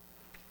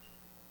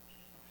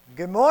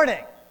Good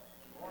morning.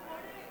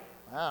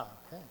 Wow,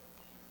 okay.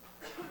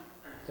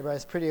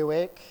 Everybody's pretty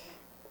awake.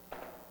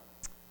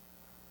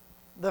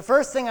 The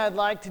first thing I'd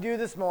like to do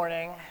this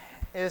morning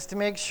is to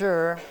make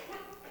sure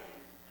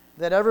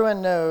that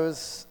everyone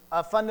knows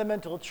a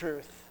fundamental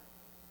truth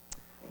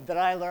that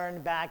I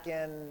learned back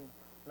in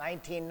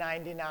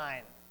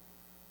 1999.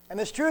 And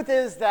this truth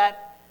is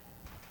that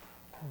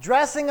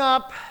dressing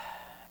up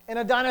in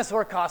a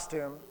dinosaur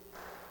costume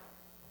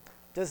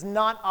does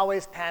not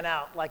always pan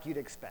out like you'd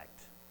expect.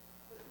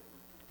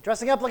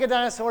 Dressing up like a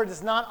dinosaur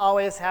does not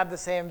always have the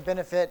same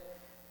benefit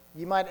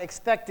you might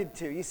expect it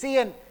to. You see,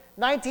 in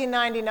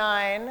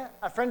 1999,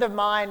 a friend of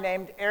mine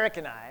named Eric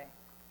and I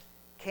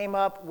came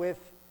up with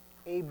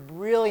a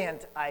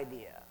brilliant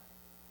idea.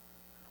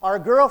 Our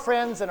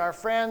girlfriends and our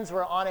friends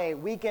were on a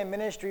weekend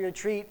ministry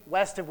retreat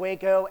west of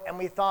Waco, and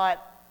we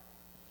thought,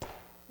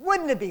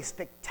 wouldn't it be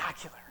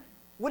spectacular?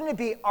 Wouldn't it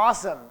be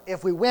awesome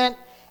if we went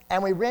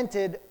and we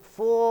rented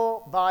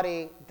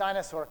full-body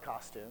dinosaur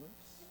costumes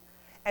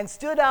and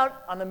stood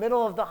out on the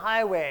middle of the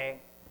highway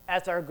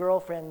as our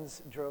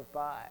girlfriends drove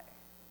by?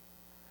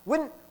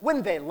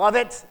 Wouldn't they love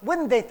it?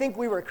 Wouldn't they think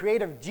we were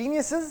creative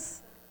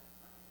geniuses?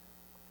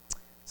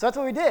 So that's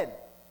what we did.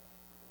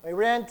 We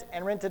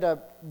rented a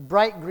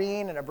bright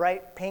green and a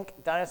bright pink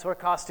dinosaur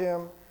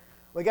costume.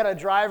 We got a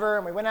driver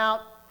and we went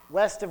out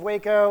west of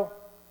Waco,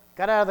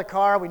 got out of the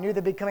car. We knew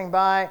they'd be coming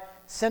by,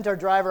 sent our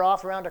driver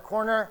off around a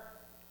corner,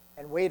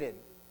 and waited.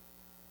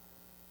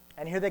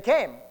 And here they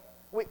came.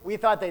 We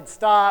thought they'd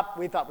stop,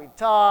 we thought we'd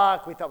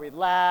talk, we thought we'd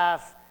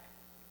laugh,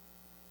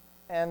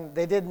 and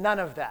they did none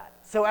of that.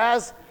 So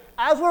as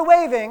we're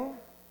waving,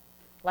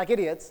 like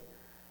idiots,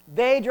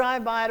 they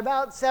drive by at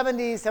about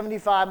 70,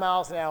 75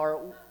 miles an hour.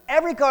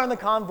 Every car in the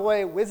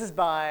convoy whizzes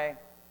by,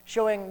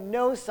 showing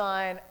no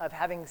sign of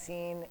having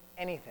seen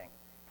anything.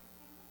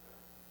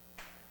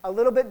 A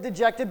little bit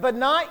dejected, but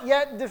not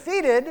yet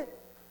defeated,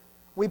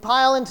 we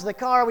pile into the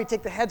car, we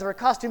take the heads of our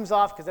costumes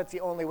off, because that's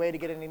the only way to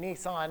get into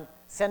Nissan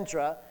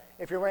Sentra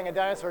if you're wearing a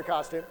dinosaur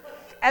costume.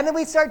 And then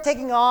we start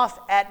taking off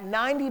at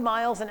 90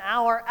 miles an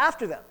hour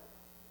after them.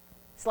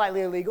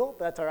 Slightly illegal,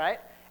 but that's all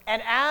right.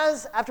 And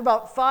after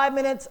about 5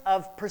 minutes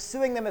of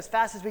pursuing them as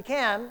fast as we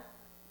can,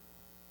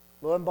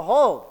 lo and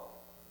behold,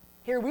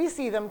 here we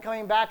see them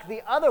coming back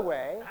the other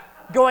way,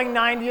 going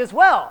 90 as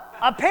well.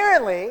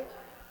 Apparently,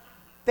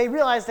 they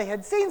realized they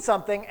had seen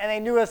something, and they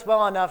knew us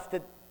well enough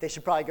that they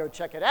should probably go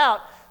check it out.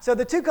 So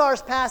the two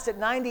cars passed at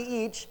 90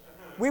 each.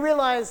 We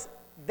realized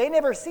they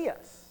never see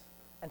us.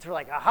 And so we're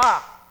like,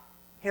 aha,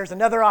 here's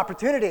another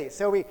opportunity.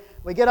 So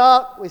we get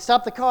out, we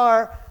stop the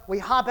car, we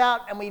hop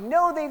out, and we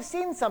know they've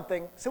seen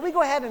something. So we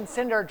go ahead and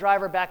send our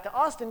driver back to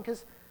Austin,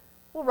 because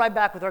we'll ride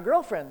back with our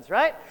girlfriends,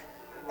 right?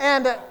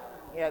 And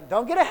yeah,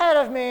 don't get ahead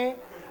of me.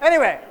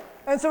 Anyway,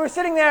 and so we're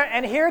sitting there,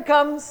 and here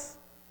comes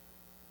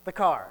the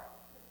car.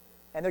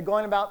 And they're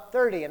going about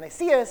 30, and they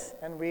see us,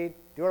 and we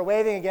do our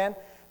waving again.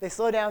 They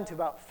slow down to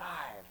about 5,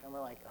 and we're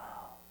like,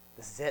 oh,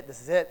 this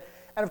is it.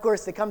 And of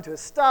course, they come to a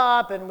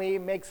stop, and we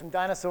make some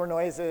dinosaur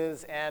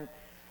noises, and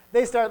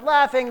they start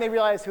laughing. They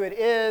realize who it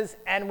is,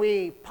 and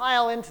we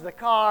pile into the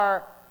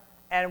car,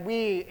 and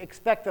we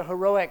expect the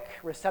heroic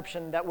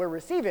reception that we're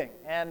receiving.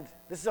 And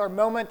this is our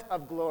moment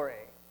of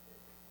glory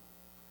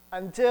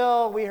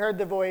until we heard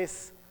the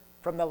voice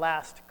from the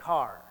last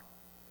car.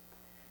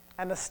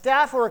 And the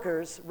staff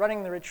workers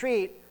running the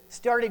retreat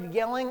started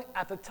yelling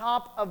at the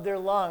top of their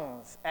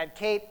lungs at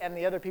Kate and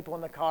the other people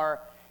in the car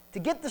to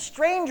get the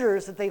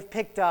strangers that they've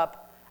picked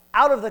up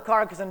out of the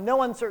car, because in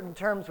no uncertain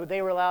terms would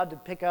they were allowed to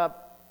pick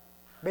up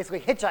basically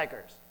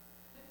hitchhikers,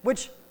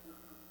 which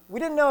we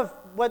didn't know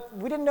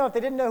if they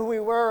didn't know who we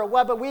were or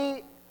what, but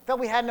we felt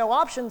we had no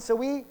option, so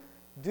we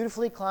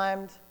dutifully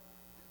climbed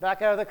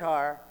back out of the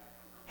car,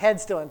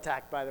 head still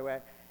intact, by the way,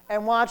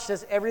 and watched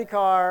as every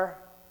car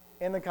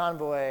in the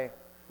convoy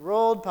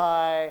rolled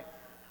by,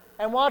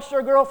 and watched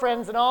our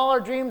girlfriends and all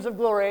our dreams of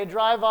glory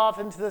drive off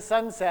into the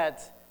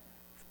sunset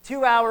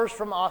 2 hours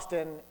from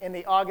Austin in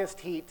the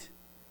August heat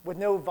with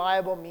no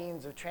viable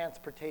means of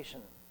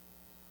transportation.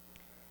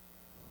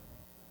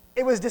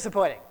 It was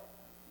disappointing,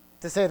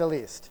 to say the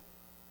least.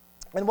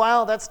 And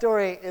while that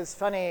story is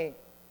funny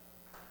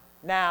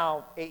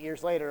now, 8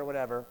 years later or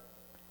whatever,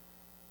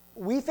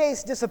 we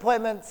face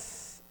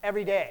disappointments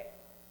every day.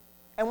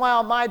 And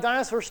while my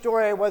dinosaur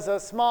story was a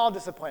small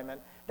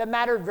disappointment that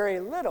mattered very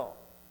little,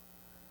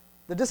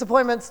 the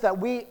disappointments that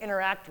we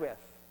interact with,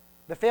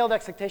 the failed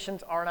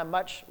expectations, are on a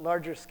much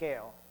larger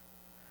scale.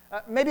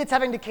 Maybe it's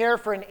having to care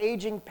for an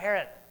aging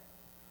parent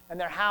and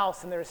their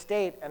house and their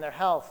estate and their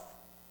health.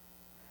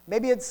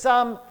 Maybe it's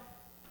some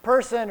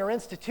person or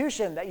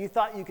institution that you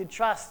thought you could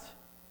trust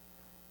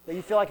that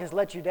you feel like has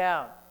let you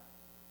down.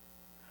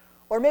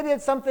 Or maybe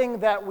it's something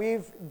that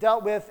we've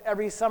dealt with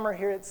every summer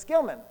here at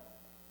Skillman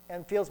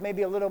and feels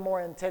maybe a little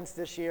more intense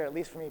this year, at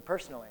least for me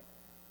personally,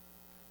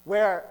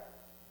 where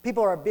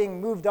people are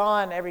being moved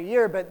on every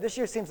year, but this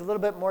year seems a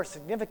little bit more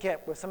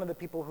significant with some of the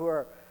people who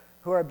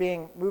are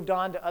being moved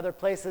on to other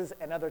places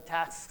and other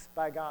tasks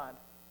by God.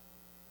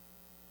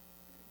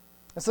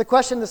 And so the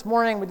question this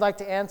morning we'd like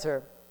to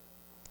answer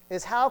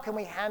is how can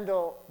we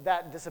handle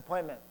that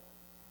disappointment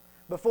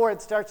before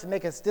it starts to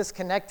make us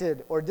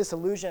disconnected or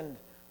disillusioned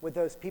with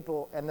those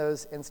people and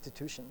those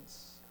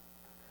institutions.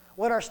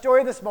 Well, in our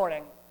story this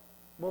morning,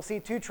 we'll see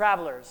two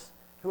travelers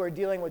who are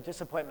dealing with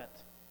disappointment.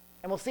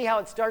 And we'll see how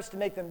it starts to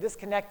make them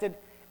disconnected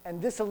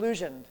and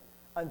disillusioned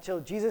until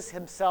Jesus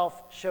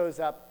himself shows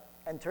up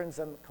and turns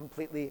them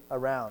completely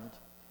around.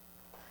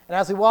 And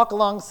as we walk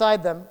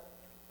alongside them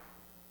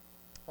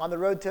on the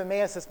road to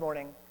Emmaus this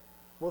morning,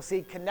 we'll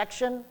see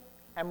connection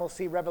and we'll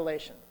see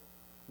revelation.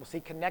 We'll see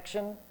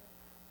connection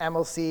and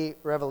we'll see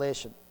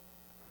revelation.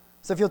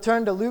 So if you'll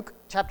turn to Luke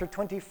chapter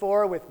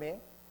 24 with me,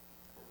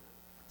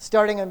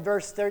 starting in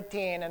verse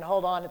 13, and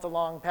hold on, it's a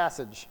long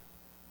passage.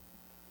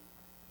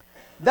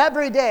 That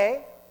very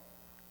day,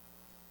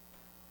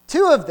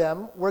 two of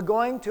them were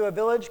going to a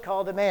village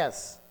called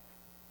Emmaus,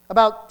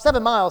 about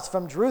 7 miles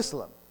from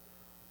Jerusalem.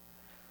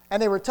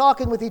 And they were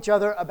talking with each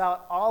other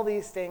about all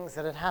these things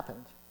that had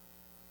happened.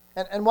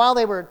 And while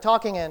they were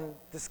talking and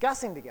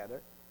discussing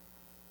together,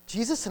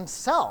 Jesus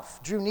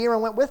himself drew near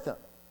and went with them.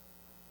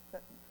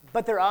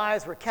 But their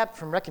eyes were kept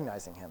from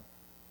recognizing him.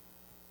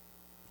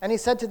 And he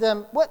said to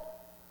them,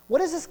 What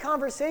is this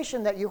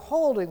conversation that you're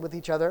holding with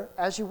each other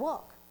as you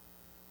walk?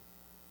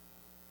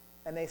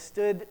 And they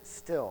stood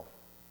still,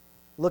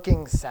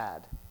 looking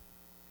sad.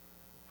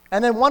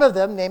 And then one of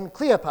them, named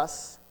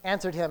Cleopas,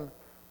 answered him,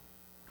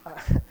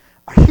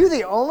 Are you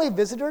the only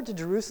visitor to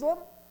Jerusalem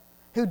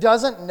who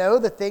doesn't know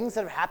the things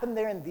that have happened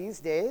there in these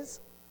days?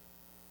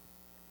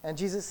 And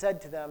Jesus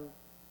said to them,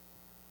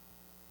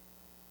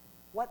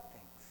 What things?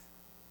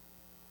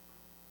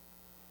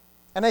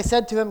 And they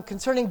said to him,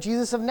 Concerning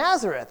Jesus of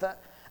Nazareth,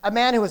 a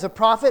man who was a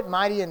prophet,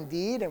 mighty in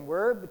deed and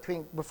word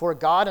before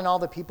God and all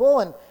the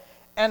people,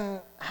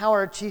 and how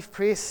our chief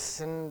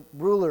priests and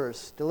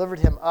rulers delivered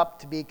him up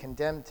to be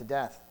condemned to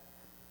death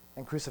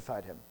and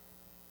crucified him.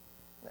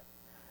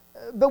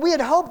 But we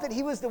had hoped that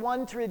he was the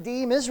one to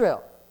redeem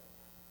Israel.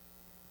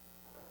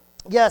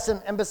 Yes,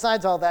 and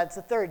besides all that, it's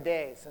the third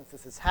day since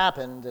this has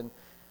happened. And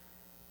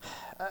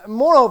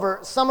moreover,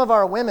 some of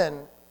our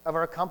women of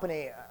our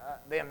company,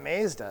 they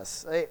amazed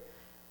us.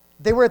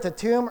 They were at the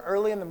tomb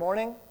early in the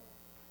morning,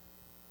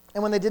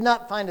 and when they did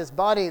not find his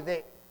body,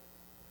 they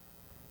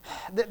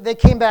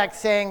came back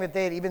saying that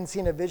they had even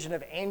seen a vision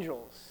of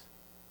angels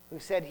who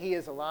said he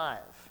is alive.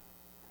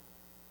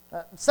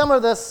 Some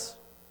of us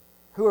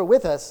who were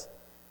with us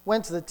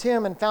went to the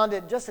tomb and found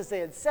it just as they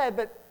had said,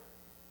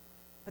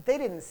 but they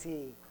didn't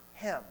see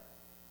him.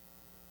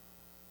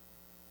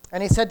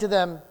 And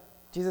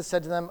Jesus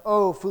said to them,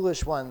 O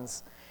foolish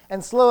ones,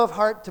 and slow of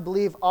heart to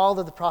believe all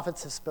that the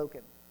prophets have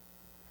spoken.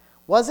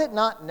 Was it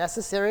not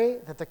necessary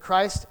that the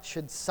Christ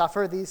should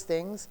suffer these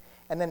things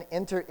and then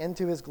enter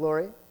into his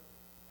glory?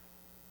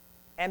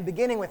 And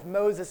beginning with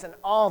Moses and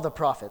all the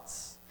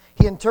prophets,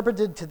 he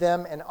interpreted to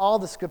them in all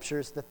the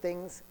scriptures the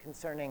things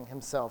concerning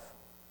himself.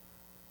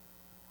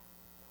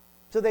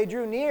 So they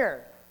drew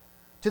near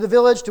to the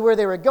village to where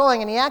they were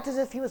going, and he acted as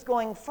if he was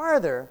going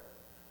farther,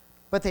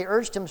 but they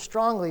urged him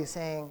strongly,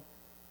 saying,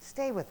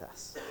 Stay with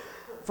us,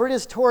 for it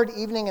is toward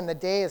evening and the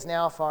day is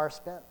now far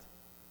spent.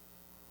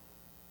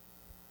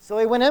 So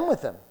he went in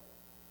with them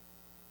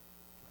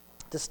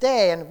to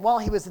stay, and while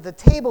he was at the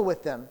table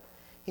with them,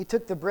 he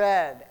took the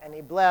bread, and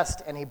he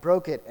blessed, and he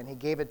broke it, and he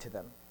gave it to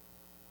them.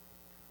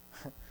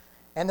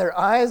 And their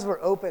eyes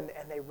were opened,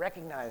 and they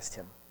recognized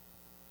him.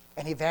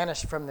 And he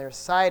vanished from their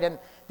sight. And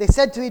they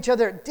said to each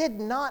other, Did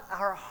not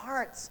our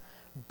hearts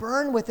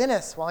burn within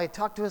us while he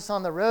talked to us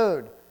on the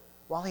road,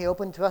 while he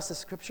opened to us the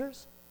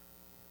scriptures?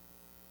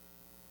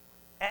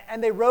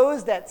 And they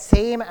rose that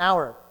same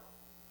hour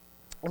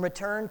and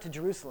returned to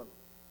Jerusalem.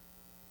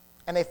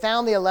 And they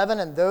found the 11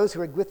 and those who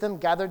were with them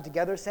gathered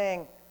together,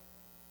 saying,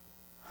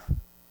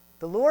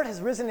 The Lord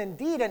has risen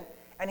indeed,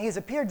 and he has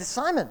appeared to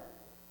Simon.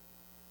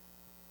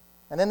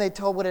 And then they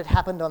told what had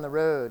happened on the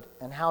road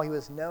and how he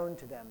was known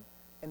to them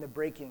in the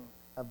breaking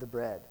of the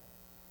bread.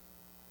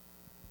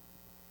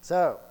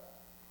 So,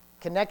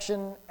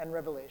 connection and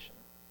revelation.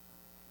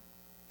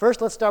 First,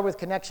 let's start with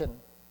connection.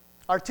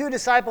 Our two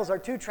disciples, our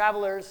two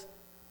travelers,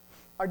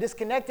 are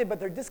disconnected, but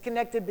they're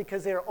disconnected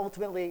because they are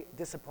ultimately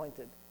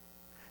disappointed.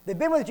 They've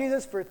been with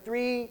Jesus for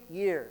 3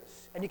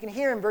 years, and you can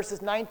hear in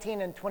verses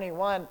 19 and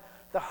 21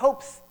 the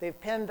hopes they've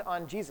pinned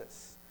on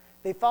Jesus.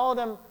 They followed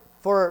him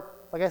for,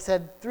 like I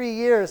said, 3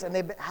 years, and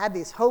they've had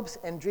these hopes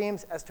and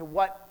dreams as to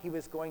what he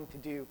was going to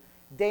do.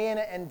 Day in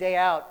and day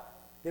out,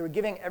 they were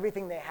giving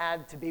everything they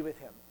had to be with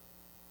him.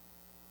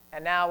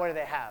 And now what do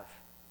they have?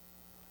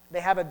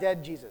 They have a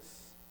dead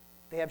Jesus.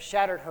 They have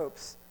shattered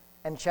hopes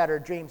and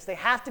shattered dreams. They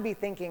have to be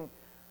thinking,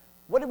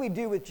 what did we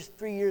do with just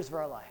 3 years of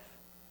our life?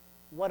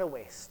 What a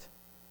waste.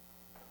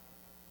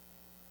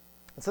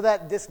 And so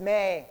that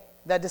dismay,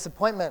 that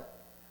disappointment,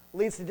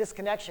 leads to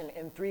disconnection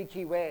in 3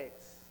 key ways.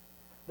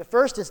 The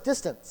first is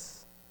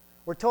distance.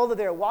 We're told that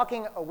they're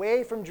walking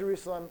away from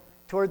Jerusalem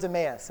towards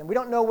Emmaus. And we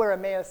don't know where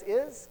Emmaus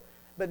is,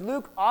 but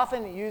Luke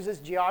often uses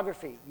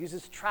geography,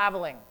 uses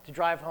traveling to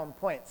drive home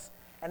points.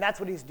 And that's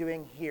what he's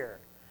doing here.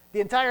 The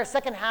entire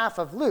second half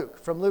of Luke,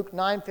 from Luke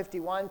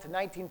 9:51 to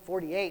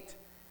 19:48,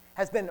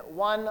 has been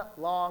one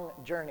long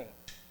journey.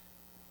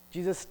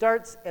 Jesus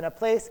starts in a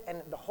place,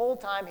 and the whole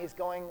time he's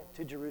going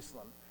to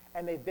Jerusalem,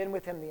 and they've been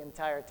with him the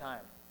entire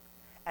time.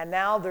 And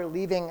now they're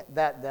leaving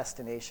that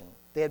destination.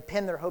 They had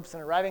pinned their hopes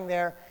on arriving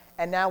there,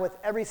 and now with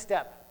every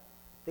step,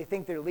 they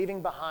think they're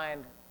leaving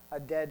behind a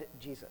dead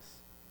Jesus.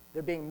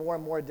 They're being more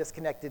and more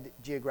disconnected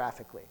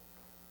geographically.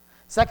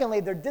 Secondly,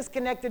 they're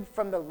disconnected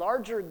from the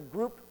larger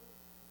group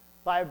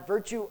by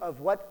virtue of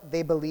what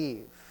they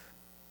believe.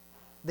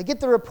 They get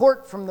the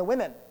report from the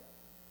women.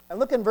 And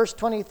look in verse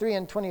 23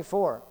 and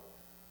 24.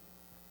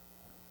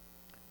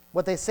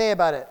 What they say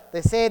about it.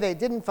 They say they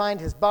didn't find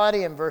his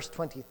body in verse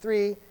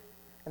 23,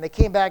 and they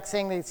came back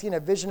saying they'd seen a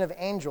vision of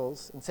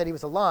angels and said he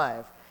was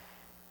alive.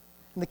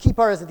 And the key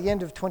part is at the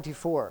end of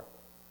 24.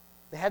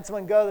 They had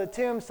someone go to the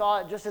tomb,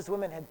 saw it just as the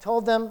women had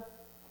told them,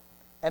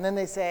 and then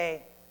they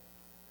say,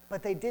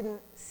 but they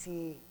didn't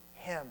see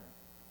him.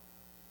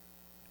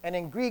 And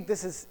in Greek,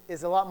 this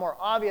is a lot more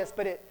obvious,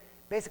 but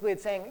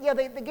it's saying, yeah,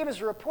 they gave us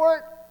a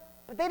report,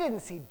 but they didn't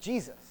see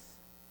Jesus.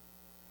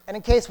 And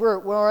in case we're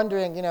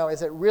wondering,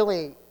 is it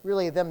really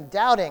them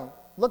doubting,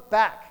 look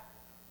back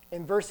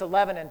in verse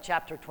 11 in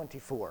chapter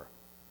 24,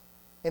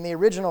 in the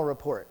original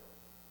report.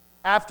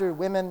 After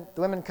the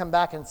women come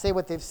back and say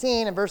what they've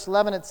seen, in verse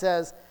 11 it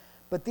says,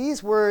 but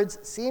these words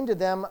seemed to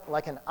them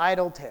like an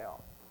idle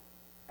tale,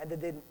 and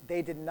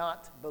they did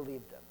not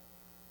believe them.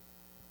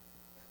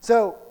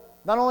 So,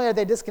 not only are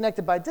they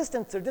disconnected by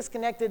distance, they're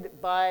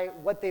disconnected by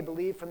what they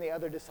believe from the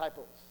other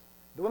disciples.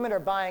 The women are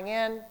buying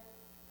in,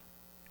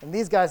 and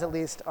these guys at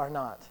least are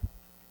not.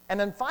 And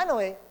then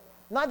finally,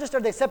 not just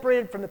are they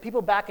separated from the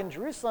people back in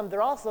Jerusalem,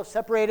 they're also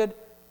separated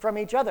from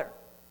each other.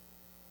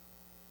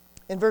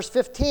 In verse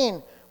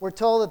 15, we're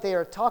told that they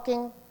are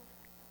talking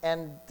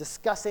and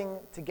discussing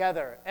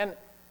together. And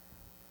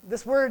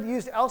this word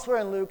used elsewhere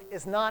in Luke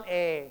is not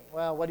a,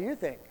 well, what do you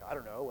think? I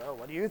don't know, well,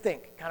 what do you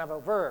think? Kind of a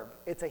verb.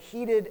 It's a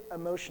heated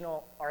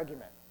emotional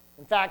argument.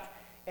 In fact,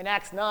 in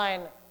Acts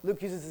 9,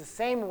 Luke uses the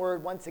same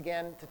word once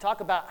again to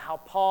talk about how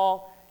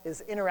Paul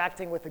is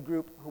interacting with a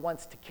group who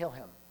wants to kill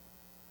him.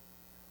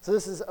 So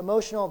this is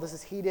emotional, this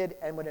is heated,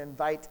 and would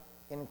invite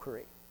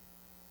inquiry.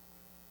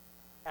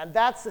 And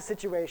that's the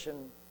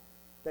situation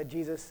that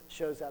Jesus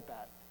shows up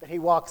at, that he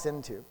walks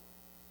into.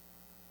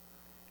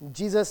 And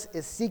Jesus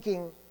is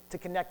seeking to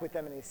connect with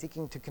them, and he's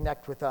seeking to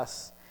connect with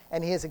us.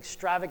 And he is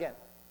extravagant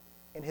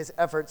in his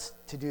efforts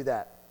to do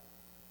that.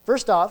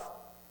 First off,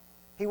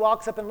 he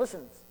walks up and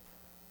listens.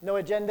 No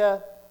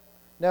agenda,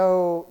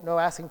 no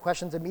asking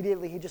questions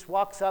immediately. He just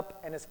walks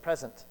up and is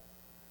present.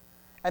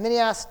 And then he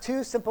asks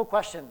two simple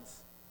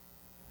questions.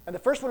 And the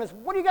first one is,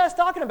 what are you guys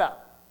talking about?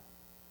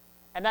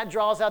 And that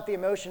draws out the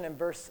emotion in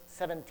verse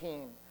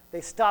 17.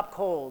 They stop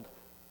cold,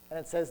 and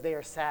it says they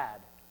are sad.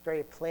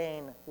 Very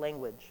plain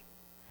language.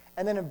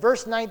 And then in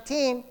verse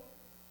 19,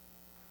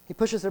 he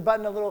pushes their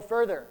button a little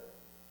further.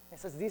 He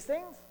says, these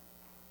things?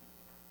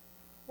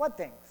 What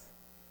things?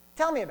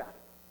 Tell me about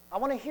it. I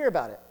want to hear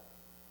about it.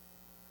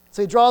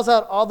 So he draws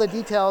out all the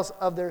details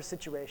of their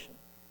situation.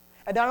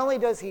 And not only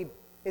is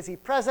he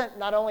present,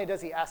 not only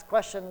does he ask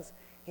questions,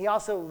 he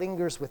also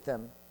lingers with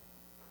them.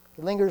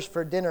 He lingers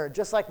for dinner,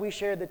 just like we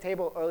shared the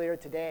table earlier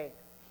today.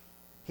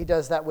 He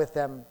does that with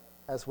them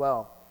as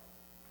well.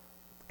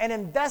 And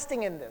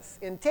investing in this,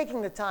 in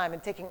taking the time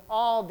and taking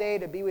all day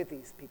to be with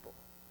these people,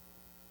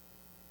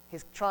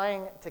 he's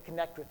trying to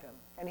connect with them.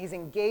 And he's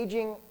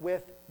engaging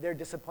with their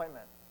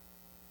disappointment.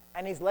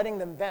 And he's letting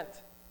them vent.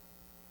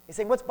 He's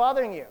saying, what's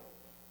bothering you?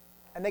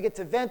 And they get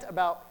to vent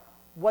about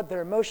what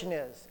their emotion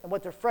is and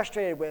what they're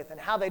frustrated with and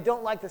how they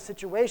don't like the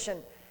situation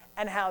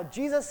and how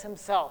Jesus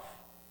himself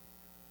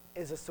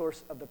is a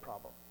source of the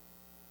problem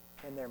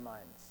in their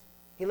minds.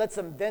 He lets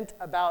them vent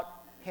about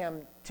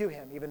him to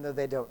him, even though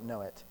they don't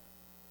know it.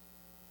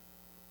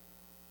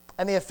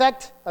 And the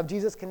effect of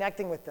Jesus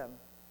connecting with them,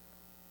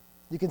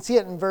 you can see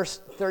it in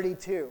verse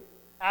 32.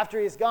 After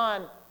he's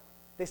gone,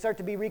 they start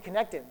to be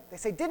reconnected. They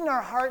say, didn't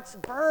our hearts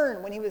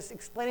burn when he was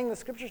explaining the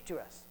scriptures to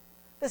us?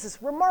 This is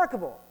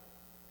remarkable.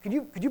 Could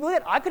you believe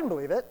it? I couldn't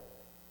believe it.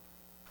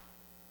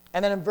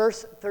 And then in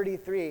verse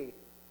 33,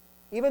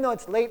 even though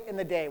it's late in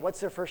the day, what's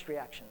their first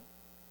reaction?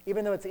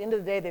 Even though it's the end of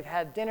the day, they've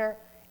had dinner,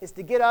 is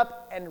to get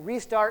up and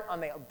restart on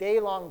the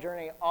day-long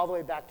journey all the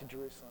way back to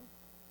Jerusalem.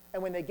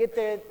 And when they get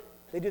there,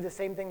 they do the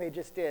same thing they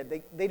just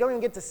did. They don't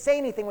even get to say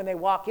anything when they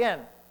walk in.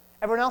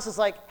 Everyone else is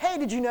like, hey,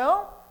 did you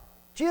know?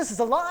 Jesus is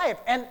alive,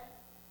 and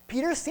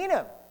Peter's seen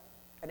him.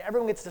 And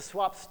everyone gets to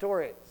swap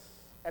stories.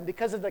 And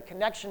because of the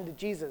connection to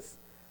Jesus,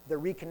 they're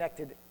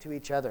reconnected to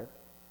each other.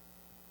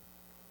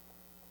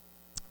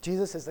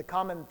 Jesus is the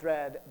common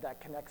thread that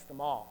connects them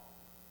all.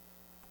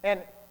 And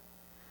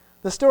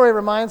the story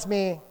reminds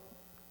me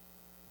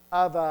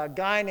of a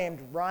guy named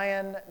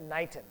Ryan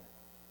Knighton.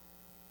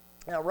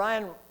 Now,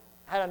 Ryan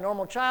had a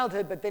normal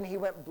childhood, but then he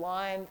went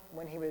blind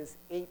when he was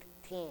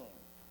 18.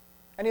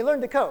 And he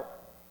learned to cope.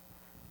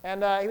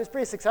 And he was a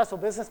pretty successful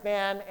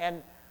businessman.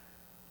 And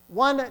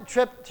one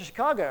trip to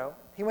Chicago,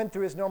 he went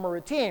through his normal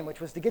routine,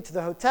 which was to get to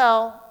the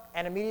hotel,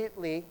 and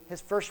immediately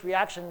his first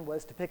reaction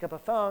was to pick up a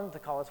phone to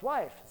call his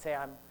wife and say,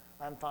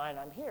 I'm fine,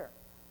 I'm here.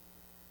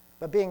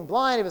 But being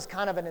blind, it was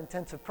kind of an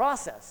intensive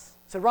process.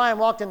 So Ryan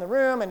walked in the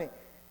room and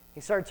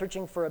he started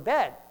searching for a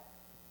bed.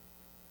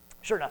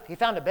 Sure enough, he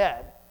found a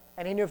bed,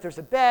 and he knew if there's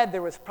a bed,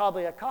 there was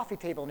probably a coffee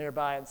table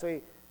nearby. And so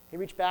he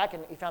reached back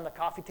and he found the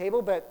coffee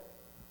table, but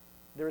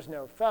there was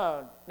no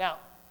phone. Now,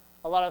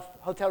 a lot of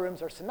hotel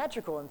rooms are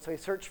symmetrical, and so he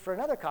searched for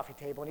another coffee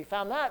table, and he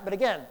found that, but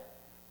again,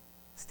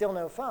 still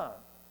no phone.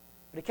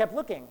 But he kept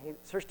looking. He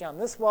searched down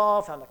this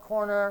wall, found a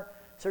corner,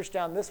 searched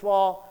down this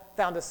wall,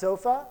 found a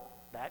sofa.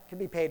 That could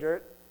be pay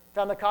dirt.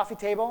 Found the coffee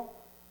table.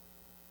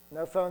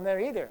 No phone there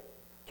either.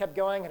 Kept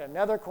going at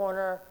another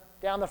corner,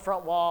 down the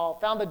front wall,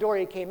 found the door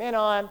he came in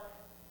on,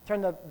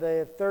 turned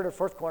the third or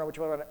fourth corner,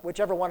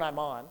 whichever one I'm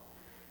on,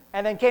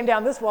 and then came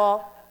down this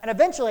wall, and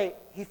eventually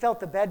he felt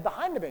the bed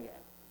behind him again.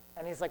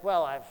 And he's like,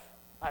 well,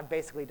 I've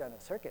basically done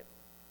a circuit.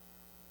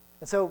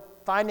 And so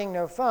finding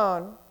no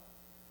phone,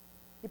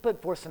 he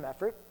put forth some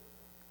effort.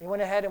 He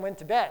went ahead and went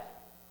to bed.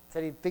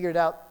 Said he'd figure it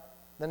out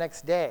the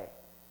next day.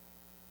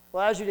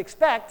 Well, as you'd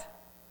expect,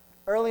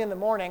 early in the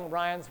morning,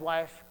 Ryan's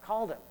wife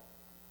called him.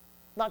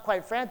 Not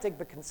quite frantic,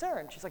 but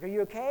concerned. She's like, are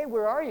you okay?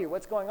 Where are you?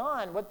 What's going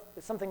on?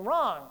 Is something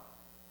wrong?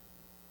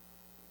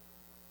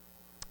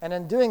 And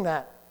in doing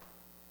that,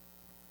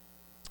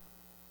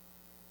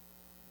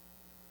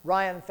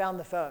 Ryan found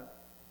the phone,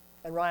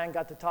 and Ryan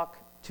got to talk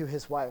to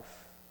his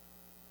wife.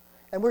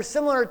 And we're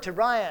similar to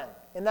Ryan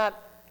in that,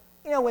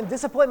 when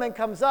disappointment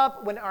comes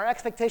up, when our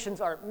expectations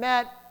aren't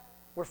met,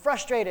 we're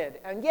frustrated.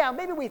 And yeah,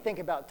 maybe we think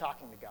about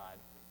talking to God.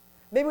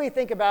 Maybe we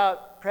think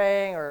about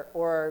praying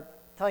or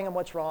telling him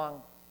what's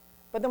wrong,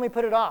 but then we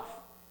put it off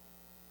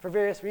for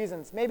various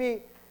reasons.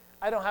 Maybe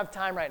I don't have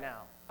time right now.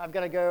 I've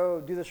got to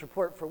go do this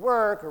report for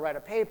work or write a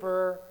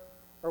paper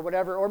or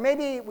whatever. Or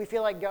maybe we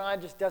feel like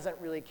God just doesn't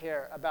really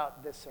care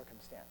about this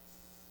circumstance.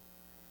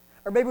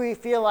 Or maybe we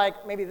feel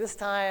like maybe this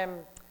time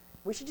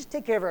we should just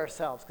take care of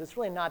ourselves because it's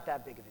really not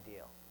that big of a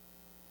deal.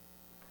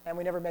 And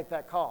we never make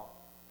that call.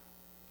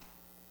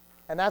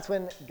 And that's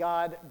when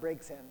God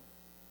breaks in.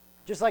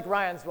 Just like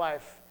Ryan's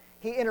wife,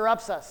 he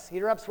interrupts us. He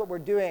interrupts what we're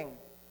doing.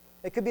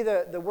 It could be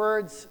the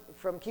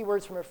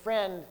keywords from a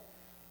friend.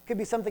 It could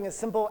be something as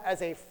simple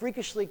as a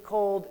freakishly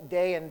cold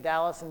day in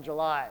Dallas in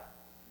July.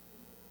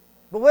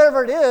 But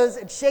whatever it is,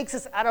 it shakes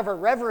us out of our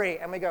reverie,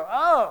 and we go,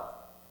 oh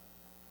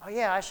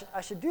yeah,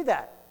 I should do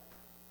that.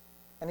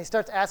 And he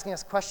starts asking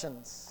us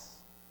questions.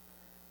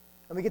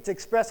 And we get to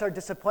express our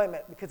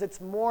disappointment because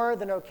it's more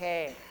than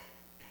okay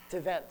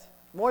to vent,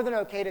 more than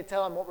okay to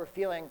tell him what we're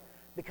feeling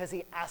because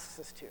he asks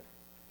us to.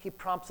 He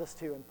prompts us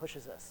to and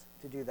pushes us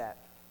to do that.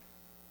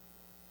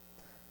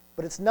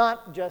 But it's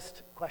not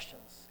just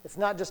questions. It's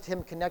not just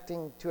him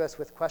connecting to us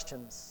with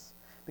questions.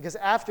 Because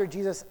after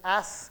Jesus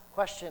asks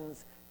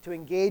questions to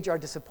engage our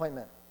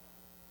disappointment,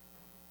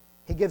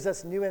 he gives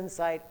us new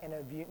insight and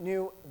a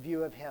new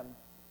view of him.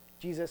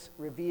 Jesus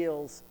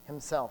reveals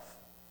himself.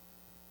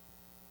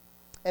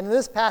 And in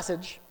this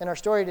passage, in our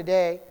story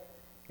today,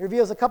 he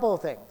reveals a couple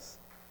of things.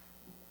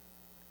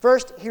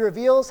 First, he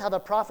reveals how the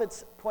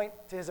prophets point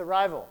to his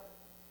arrival.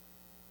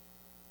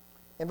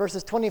 In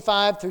verses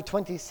 25 through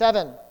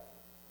 27,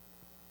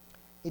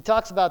 he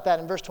talks about that.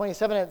 In verse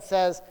 27, it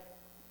says,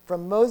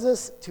 from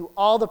Moses to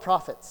all the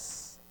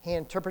prophets, he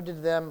interpreted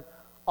to them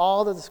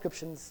all that the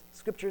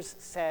scriptures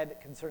said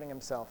concerning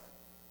himself.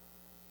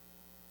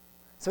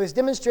 So he's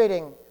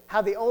demonstrating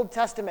how the Old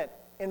Testament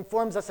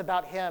informs us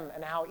about him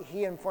and how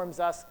he informs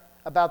us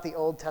about the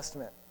Old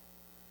Testament.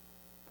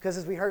 Because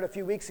as we heard a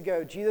few weeks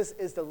ago, Jesus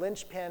is the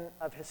linchpin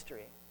of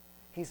history.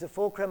 He's the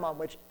fulcrum on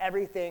which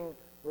everything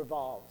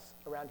revolves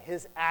around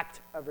his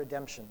act of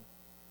redemption.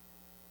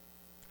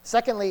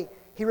 Secondly,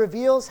 he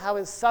reveals how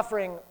his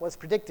suffering was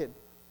predicted.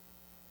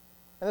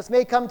 And this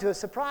may come as a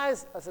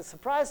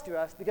surprise to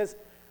us because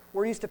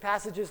we're used to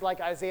passages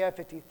like Isaiah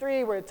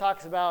 53 where it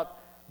talks about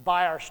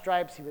by our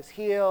stripes he was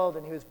healed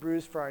and he was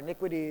bruised for our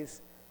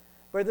iniquities.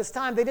 But at this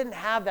time, they didn't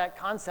have that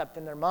concept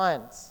in their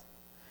minds.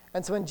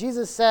 And so when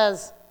Jesus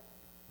says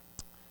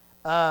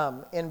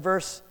in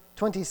verse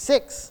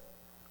 26,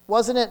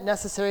 wasn't it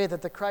necessary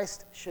that the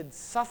Christ should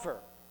suffer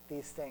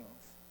these things?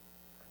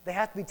 They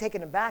have to be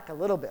taken aback a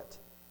little bit.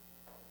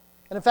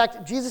 And in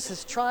fact, Jesus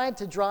has tried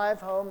to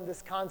drive home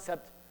this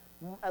concept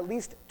at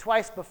least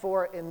twice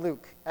before in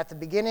Luke, at the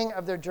beginning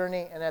of their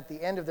journey and at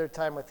the end of their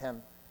time with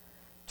him.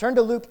 Turn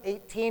to Luke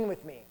 18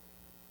 with me.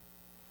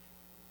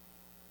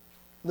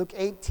 Luke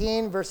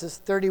 18, verses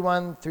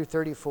 31 through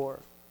 34.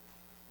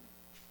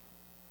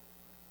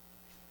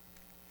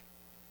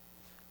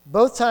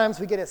 Both times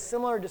we get a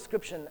similar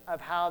description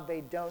of how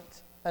they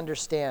don't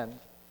understand.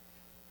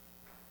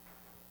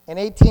 In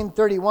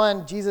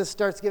 18:31, Jesus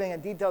starts giving a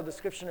detailed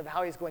description of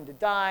how he's going to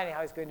die and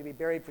how he's going to be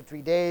buried for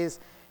 3 days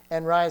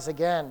and rise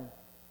again.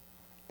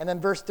 And then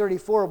verse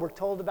 34, we're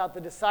told about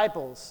the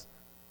disciples.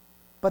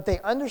 But they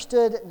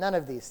understood none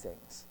of these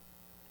things.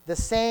 The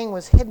saying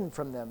was hidden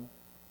from them,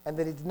 and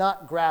they did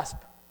not grasp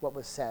what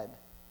was said.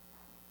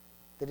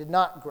 They did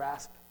not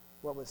grasp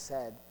what was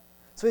said.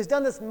 So he's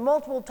done this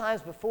multiple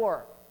times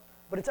before.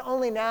 But it's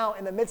only now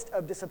in the midst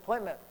of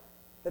disappointment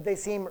that they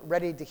seem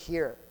ready to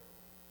hear.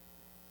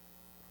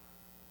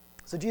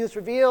 So Jesus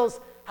reveals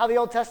how the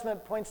Old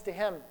Testament points to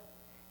him.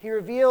 He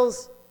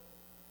reveals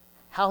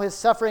how his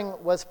suffering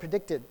was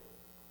predicted.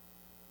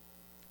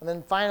 And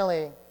then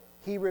finally,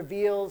 he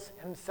reveals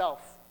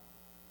himself,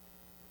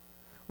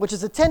 which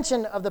is the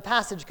tension of the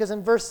passage, because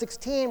in verse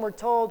 16, we're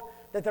told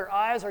that their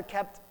eyes are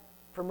kept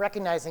from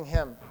recognizing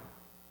him.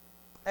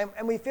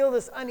 And we feel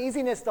this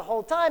uneasiness the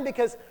whole time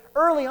because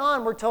early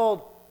on we're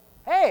told,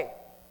 hey,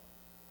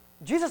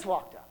 Jesus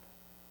walked up.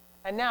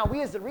 And now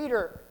we as the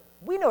reader,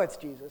 we know it's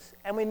Jesus,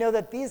 and we know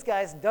that these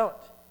guys don't.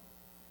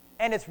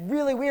 And it's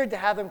really weird to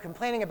have them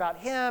complaining about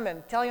him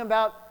and telling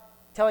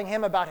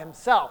him about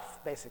himself,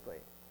 basically.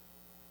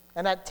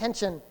 And that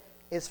tension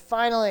is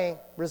finally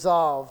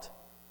resolved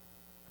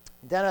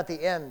down at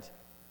the end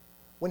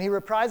when he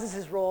reprises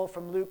his role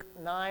from Luke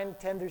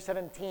 9:10 through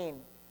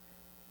 17.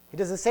 He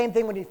does the same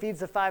thing when he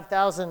feeds the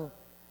 5,000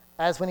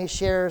 as when he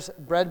shares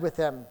bread with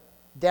them,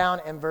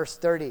 down in verse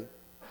 30.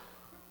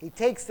 He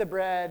takes the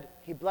bread,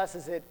 he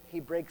blesses it,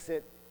 he breaks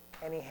it,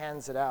 and he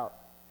hands it out.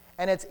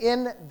 And it's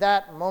in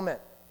that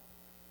moment.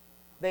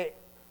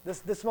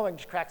 This moment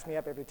just cracks me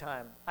up every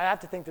time. I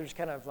have to think they're just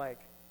kind of like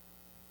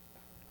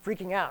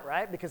freaking out,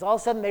 right? Because all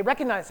of a sudden they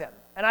recognize him.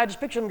 And I just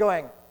picture them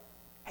going,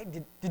 hey,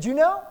 did you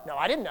know? No,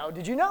 I didn't know.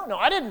 Did you know? No,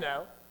 I didn't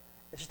know.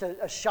 It's just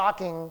a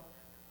shocking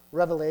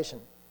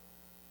revelation.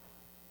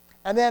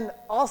 And then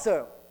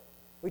also,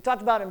 we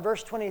talked about in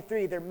verse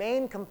 23, their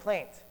main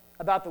complaint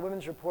about the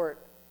women's report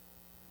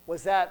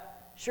was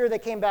that, sure, they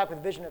came back with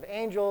a vision of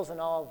angels and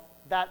all of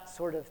that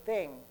sort of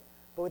thing,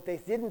 but what they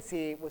didn't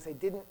see was they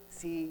didn't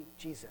see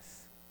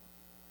Jesus.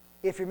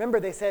 If you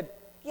remember, they said,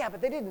 yeah, but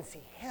they didn't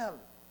see him.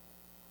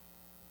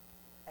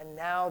 And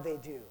now they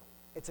do.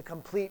 It's a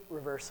complete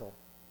reversal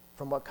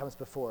from what comes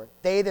before.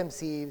 They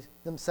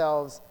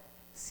themselves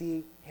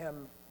see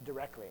him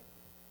directly.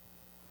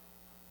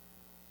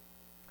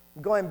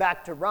 Going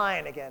back to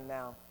Ryan again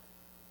now.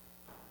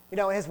 You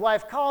know, his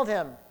wife called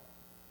him.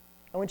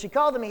 And when she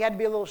called him, he had to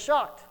be a little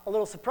shocked, a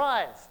little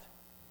surprised,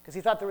 because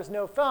he thought there was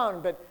no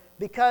phone. But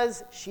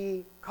because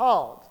she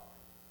called,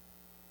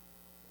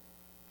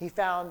 he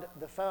found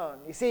the phone.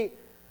 You see,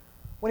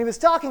 when he was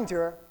talking to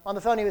her on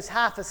the phone, he was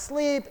half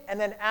asleep. And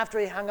then after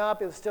he hung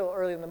up, it was still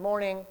early in the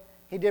morning.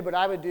 He did what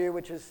I would do,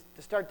 which is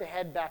to start to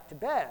head back to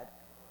bed.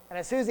 And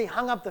as soon as he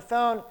hung up the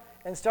phone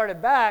and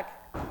started back,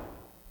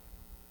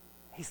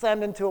 he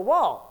slammed into a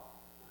wall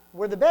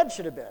where the bed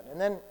should have been. And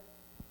then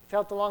he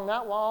felt along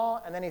that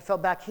wall, and then he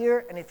felt back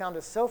here, and he found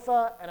a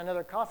sofa and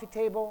another coffee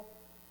table.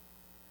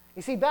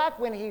 You see, back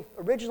when he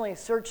originally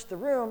searched the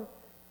room,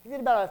 he did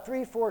about a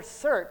 3/4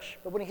 search,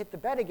 but when he hit the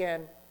bed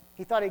again,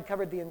 he thought he'd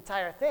covered the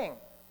entire thing.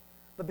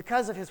 But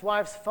because of his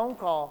wife's phone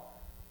call,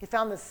 he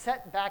found this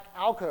set back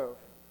alcove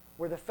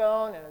where the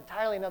phone and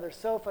entirely another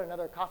sofa and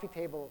another coffee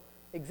table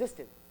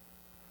existed.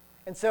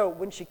 And so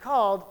when she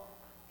called,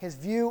 his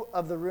view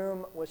of the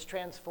room was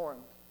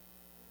transformed.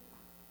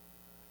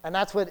 And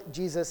that's what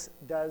Jesus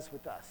does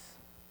with us.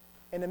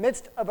 In the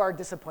midst of our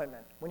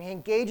disappointment, when he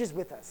engages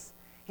with us,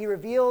 he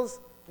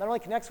reveals, not only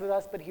connects with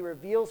us, but he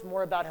reveals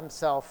more about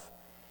himself,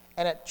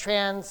 and it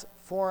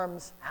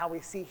transforms how we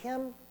see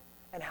him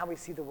and how we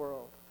see the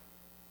world.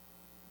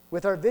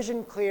 With our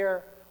vision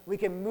clear, we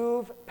can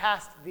move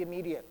past the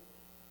immediate.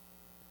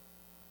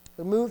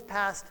 We move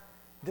past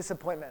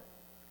disappointment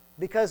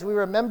because we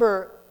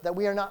remember that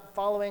we are not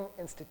following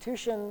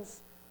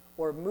institutions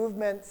or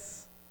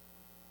movements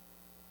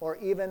or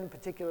even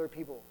particular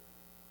people,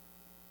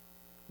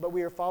 but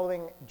we are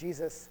following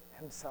Jesus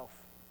himself.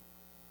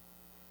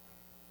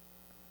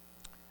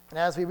 And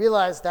as we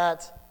realize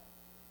that,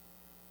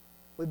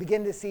 we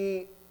begin to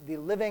see the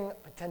living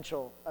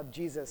potential of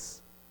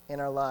Jesus in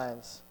our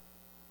lives.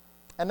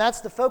 And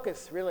that's the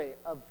focus, really,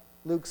 of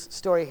Luke's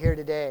story here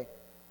today.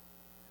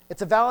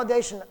 It's a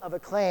validation of a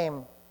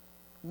claim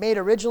made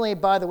originally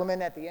by the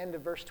women at the end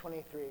of verse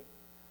 23,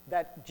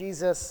 that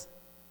Jesus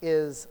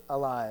is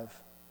alive.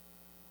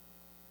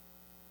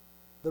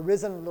 The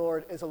risen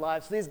Lord is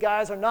alive. So these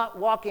guys are not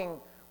walking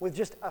with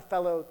just a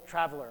fellow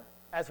traveler.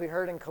 As we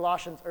heard in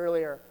Colossians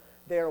earlier,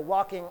 they are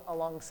walking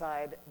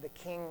alongside the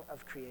King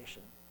of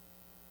creation.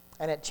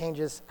 And it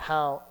changes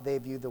how they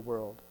view the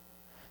world.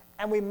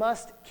 And we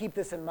must keep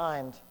this in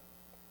mind.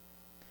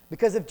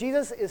 Because if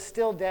Jesus is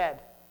still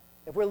dead,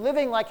 if we're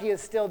living like he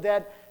is still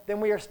dead, then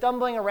we are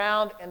stumbling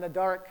around in the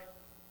dark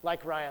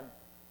like Ryan,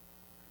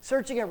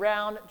 searching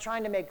around,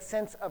 trying to make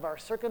sense of our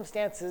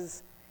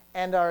circumstances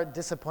and our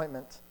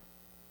disappointment.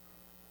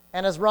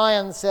 And as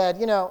Ryan said,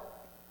 you know,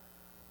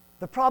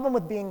 the problem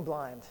with being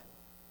blind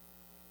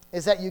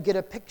is that you get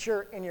a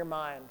picture in your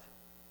mind.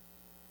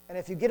 And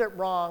if you get it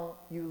wrong,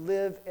 you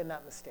live in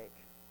that mistake.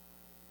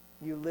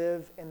 You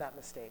live in that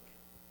mistake.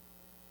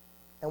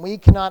 And we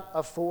cannot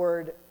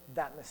afford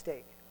that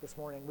mistake this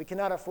morning. We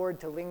cannot afford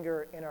to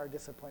linger in our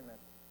disappointment.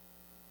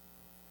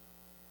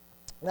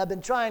 And I've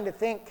been trying to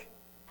think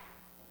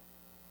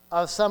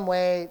of some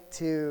way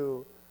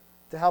to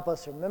help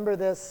us remember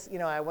this. You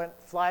know, I went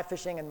fly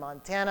fishing in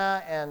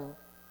Montana, and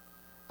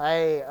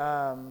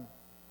I'm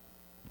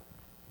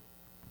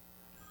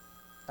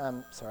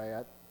sorry,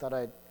 I thought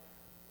I'd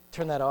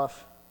turn that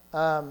off.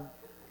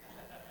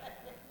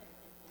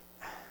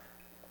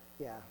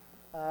 Yeah.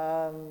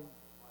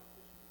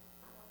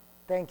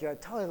 Thank you. I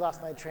totally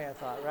lost my train of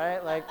thought,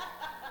 right? Like,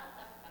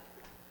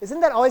 isn't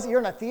that always, you're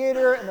in a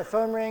theater and the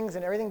phone rings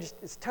and everything just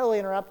is totally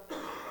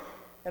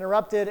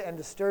interrupted and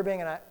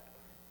disturbing, and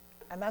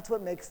that's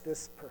what makes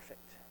this perfect.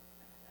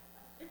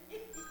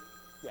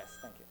 Yes,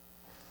 thank you.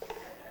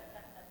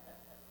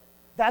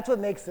 That's what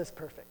makes this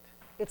perfect.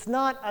 It's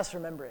not us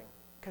remembering,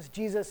 because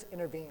Jesus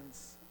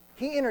intervenes.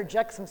 He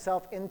interjects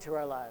himself into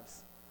our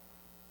lives.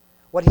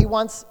 What he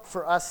wants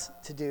for us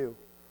to do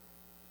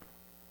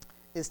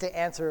is to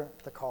answer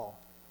the call.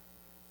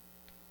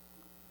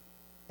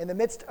 In the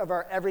midst of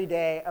our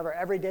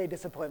everyday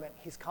disappointment,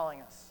 he's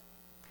calling us.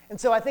 And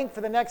so I think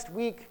for the next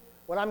week,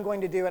 what I'm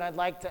going to do, and I'd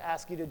like to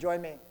ask you to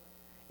join me,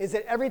 is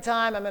that every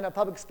time I'm in a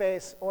public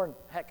space, or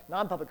heck,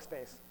 non-public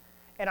space,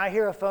 and I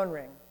hear a phone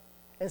ring,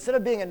 instead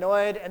of being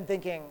annoyed and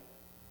thinking,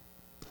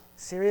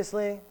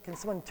 seriously, can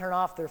someone turn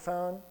off their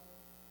phone?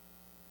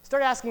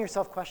 Start asking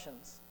yourself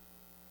questions.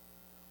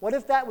 What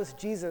if that was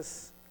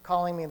Jesus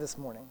calling me this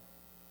morning?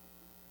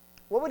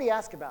 What would he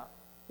ask about?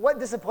 What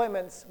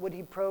disappointments would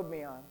he probe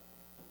me on?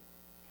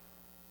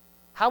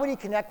 How would he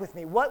connect with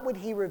me? What would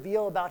he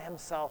reveal about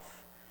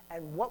himself?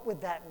 And what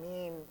would that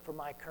mean for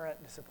my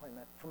current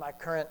disappointment, for my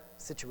current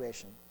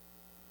situation?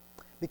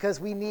 Because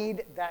we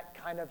need that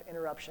kind of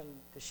interruption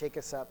to shake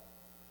us up.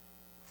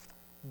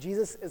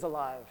 Jesus is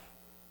alive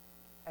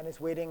and is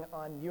waiting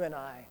on you and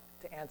I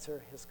to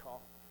answer his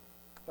call.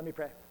 Let me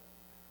pray.